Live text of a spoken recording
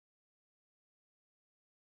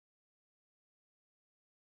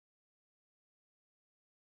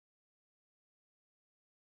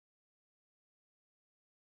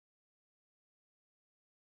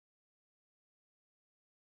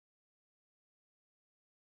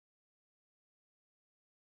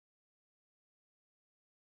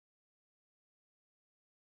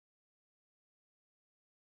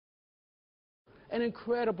an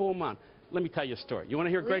incredible amount. Let me tell you a story. You want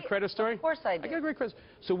to hear a great credit story? Of course I do. I got a great credit.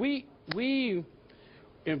 So we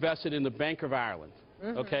invested in the Bank of Ireland,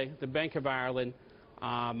 okay? The Bank of Ireland,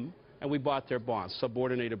 and we bought their bonds,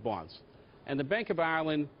 subordinated bonds. And the Bank of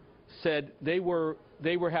Ireland said they were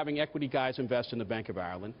having equity guys invest in the Bank of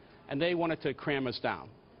Ireland, and they wanted to cram us down,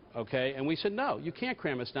 okay? And we said, no, you can't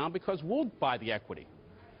cram us down because we'll buy the equity.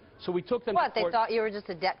 So we took them to court. What, they thought you were just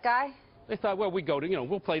a debt guy? They thought, well, we go to,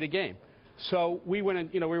 we'll play the game. So we went and,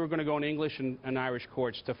 we were going to go in English and Irish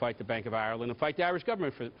courts to fight the Bank of Ireland and fight the Irish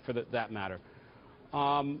government for that matter.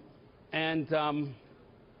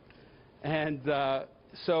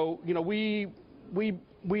 So,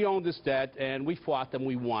 we owned this debt, and we fought them.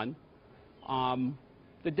 We won.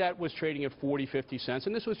 The debt was trading at 40, 50 cents,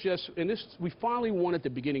 and we finally won at the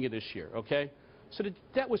beginning of this year, okay? So the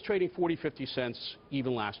debt was trading 40, 50 cents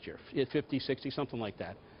even last year, 50, 60, something like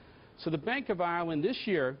that. So the Bank of Ireland this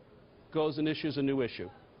year goes and issues a new issue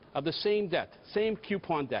of the same debt, same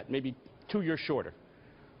coupon debt, maybe 2 years shorter,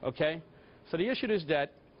 okay? So they issued this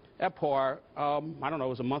debt at par, I don't know, it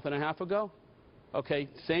was a month and a half ago. Okay,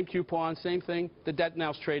 same coupon, same thing. The debt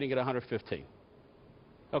now is trading at 115.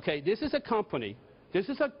 Okay, this is a company. This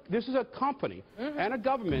is a company and a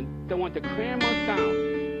government that want to cram us down.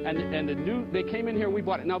 And they came in here and we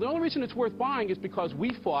bought it. Now the only reason it's worth buying is because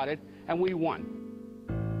we fought it and we won.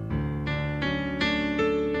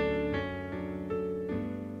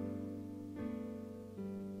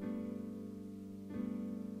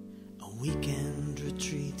 A weekend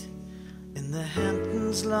retreat in the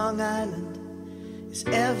Hamptons, Long Island, is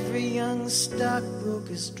every young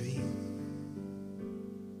stockbroker's dream.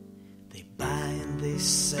 They buy and they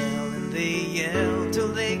sell and they yell till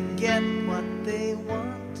they get what they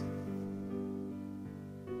want.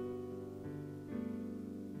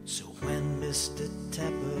 So when Mr.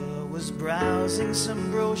 Tepper was browsing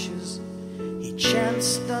some brochures, he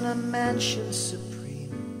chanced on a mansion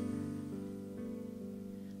supreme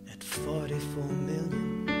at 44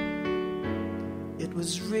 million. It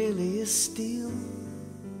was really a steal.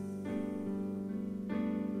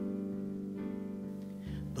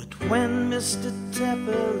 When Mr.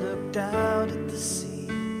 Tepper looked out at the sea,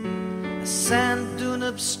 a sand dune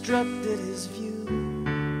obstructed his view.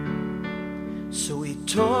 So he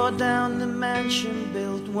tore down the mansion,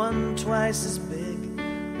 built one twice as big,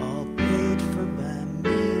 all paid for by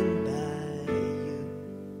me and by you.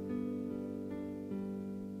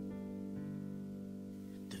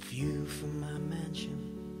 The view from my mansion,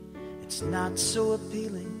 it's not so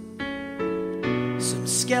appealing. Some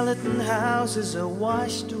skeleton houses are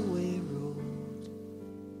washed away road,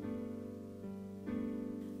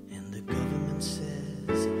 and the government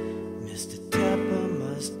says Mr. Tepper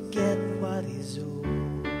must get what he's owed.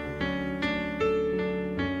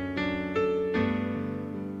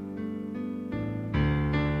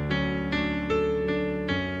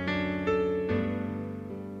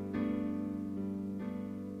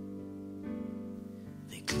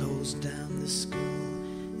 They closed down the school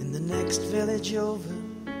in the next village over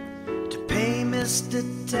to pay Mr.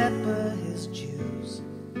 Tepper his dues.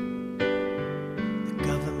 The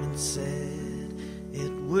government said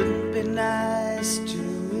it wouldn't be nice to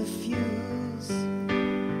refuse.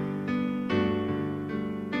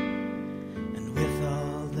 And with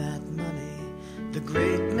all that money, the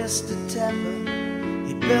great Mr. Tepper,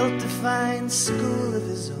 he built a fine school of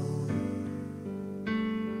his own,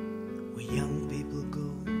 where young people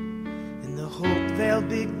go in the hope they'll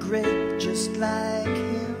be great just like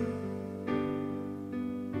him.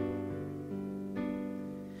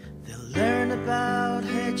 They'll learn about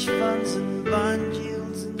hedge funds and bond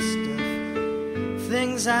yields and stuff,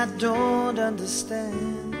 things I don't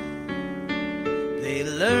understand. They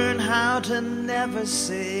learn how to never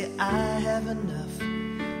say I have enough,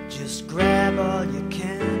 just grab all you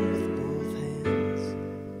can with both hands.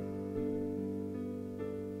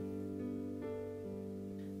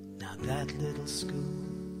 Now that little school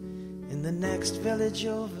in the next village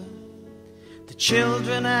over, the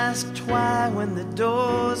children asked why when the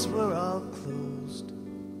doors were all closed.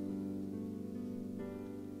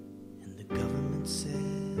 And the government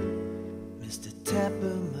said Mr.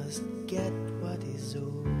 Tepper must get what he's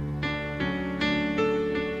owed.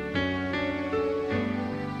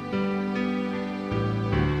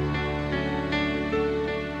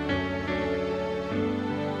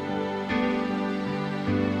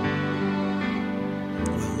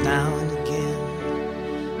 Well, now and again,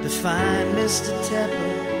 the fine Mr.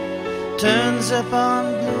 Tepper turns up on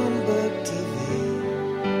Bloomberg TV.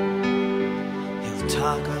 He'll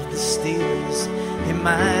talk of the Steelers, he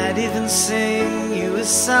might even sing you a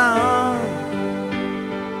song.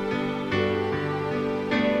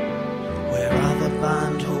 Where are the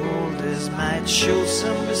might show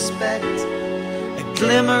some respect, a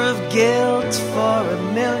glimmer of guilt for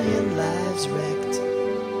 1,000,000 lives wrecked.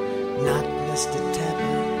 Not Mr.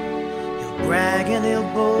 Tepper, he'll brag and he'll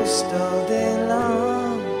boast all day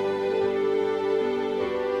long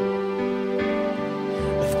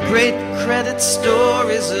of great credit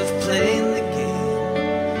stories of playing the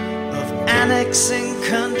game, of annexing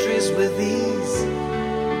countries with ease,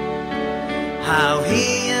 how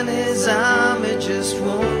he and his army just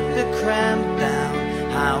won't be crammed down,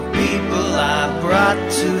 how people are brought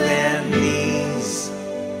to their knees.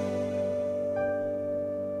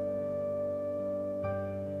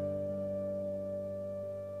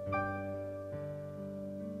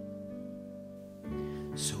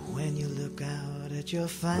 So when you look out at your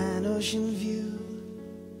fine ocean view,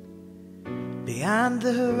 beyond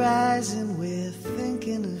the horizon we're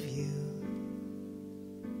thinking of you.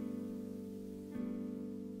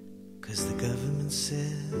 'Cause the government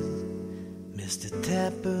says Mr.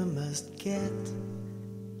 Tepper must get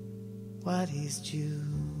what he's due.